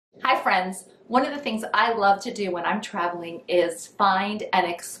Hi friends! One of the things I love to do when I'm traveling is find and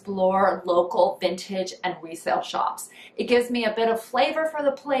explore local vintage and resale shops. It gives me a bit of flavor for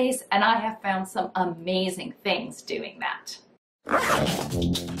the place, and I have found some amazing things doing that.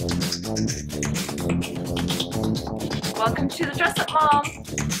 Welcome to the Dress Up Mom!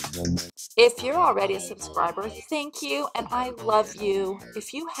 If you're already a subscriber, thank you, and I love you.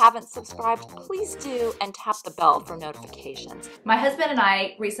 If you haven't subscribed, please do, and tap the bell for notifications. My husband and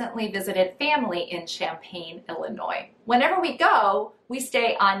I recently visited family in Champaign, Illinois. Whenever we go, we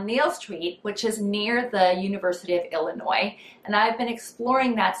stay on Neal Street, which is near the University of Illinois, and I've been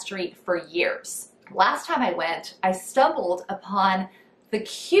exploring that street for years. Last time I went, I stumbled upon the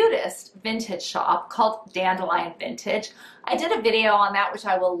cutest vintage shop called Dandelion Vintage. I did a video on that, which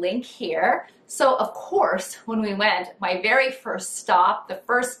I will link here. So of course, when we went, my very first stop, the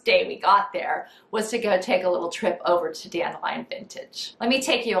first day we got there, was to go take a little trip over to Dandelion Vintage. Let me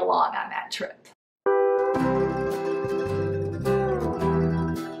take you along on that trip.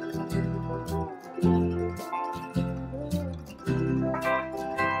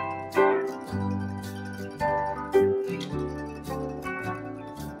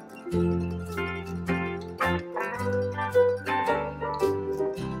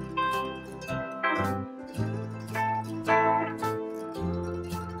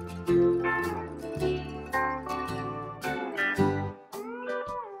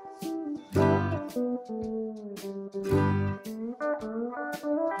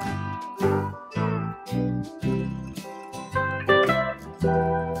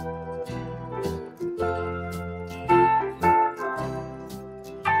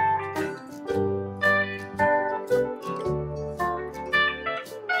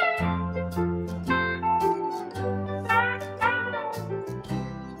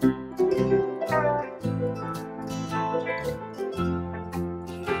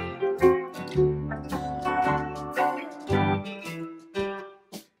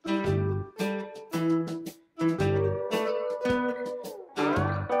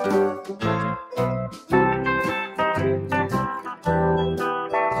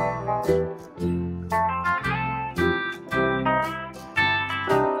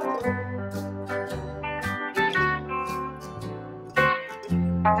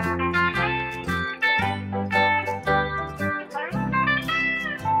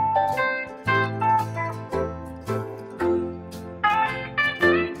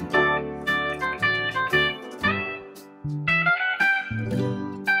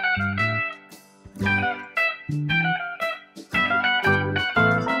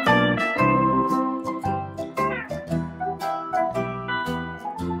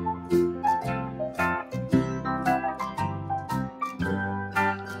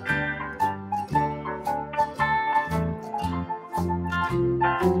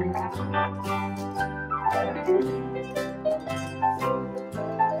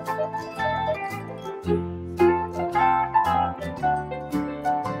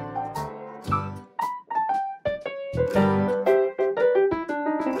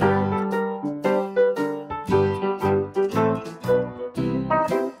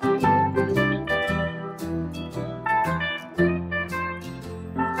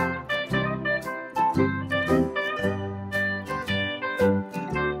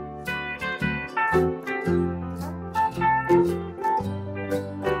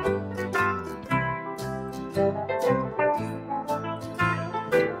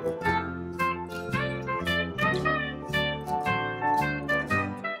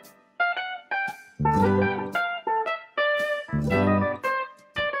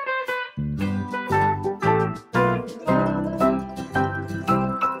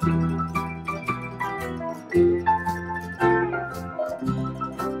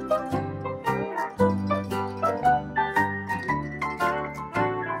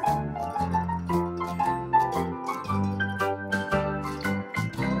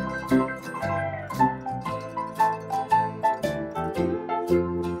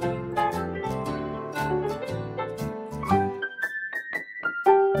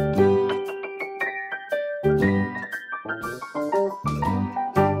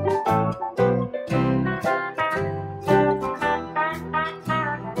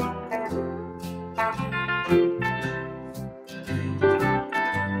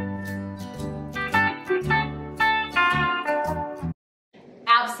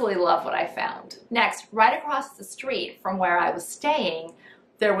 Absolutely love what I found. Next, right across the street from where I was staying,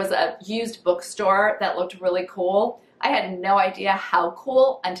 there was a used bookstore that looked really cool. I had no idea how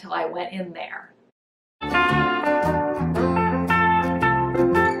cool until I went in there.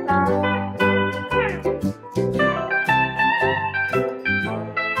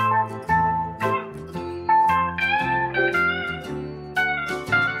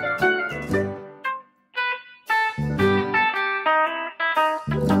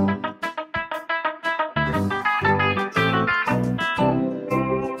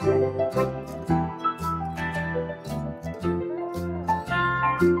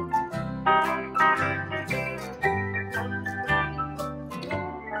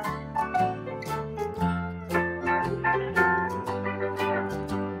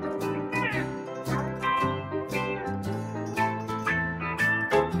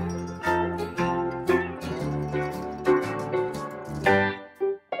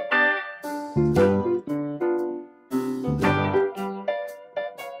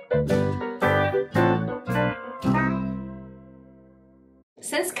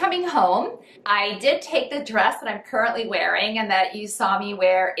 Since coming home, I did take the dress that I'm currently wearing and that you saw me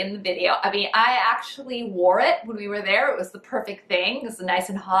wear in the video. I mean, I actually wore it when we were there. It was the perfect thing. It was nice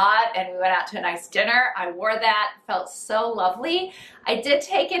and hot and we went out to a nice dinner. I wore that, felt so lovely. I did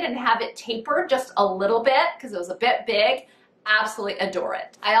take it and have it tapered just a little bit because it was a bit big. Absolutely adore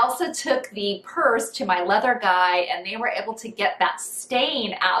it. I also took the purse to my leather guy and they were able to get that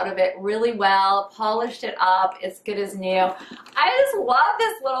stain out of it really well, polished it up, it's good as new. I just love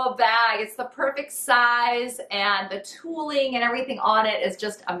this little bag. It's the perfect size and the tooling and everything on it is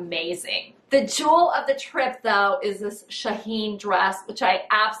just amazing. The jewel of the trip though is this Shaheen dress, which I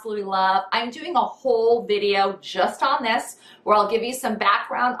absolutely love. I'm doing a whole video just on this where I'll give you some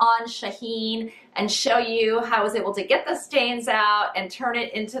background on Shaheen and show you how I was able to get the stains out and turn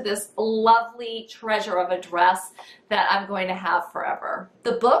it into this lovely treasure of a dress that I'm going to have forever.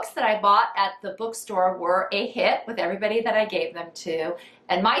 The books that I bought at the bookstore were a hit with everybody that I gave them to.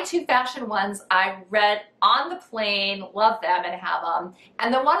 And my two fashion ones I read on the plane, love them and have them.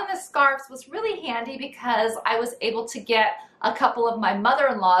 And the one on the scarves was really handy because I was able to get a couple of my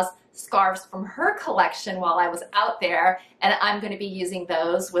mother-in-law's scarves from her collection while I was out there, and I'm going to be using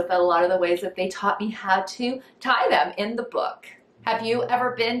those with a lot of the ways that they taught me how to tie them in the book. Have you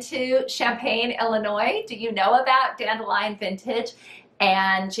ever been to Champaign, Illinois? Do you know about Dandelion Vintage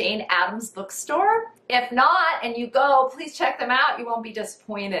and Jane Addams Bookstore? If not, and you go, please check them out. You won't be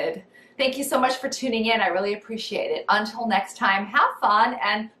disappointed. Thank you so much for tuning in. I really appreciate it. Until next time, have fun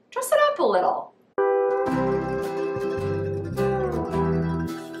and dress it up a little.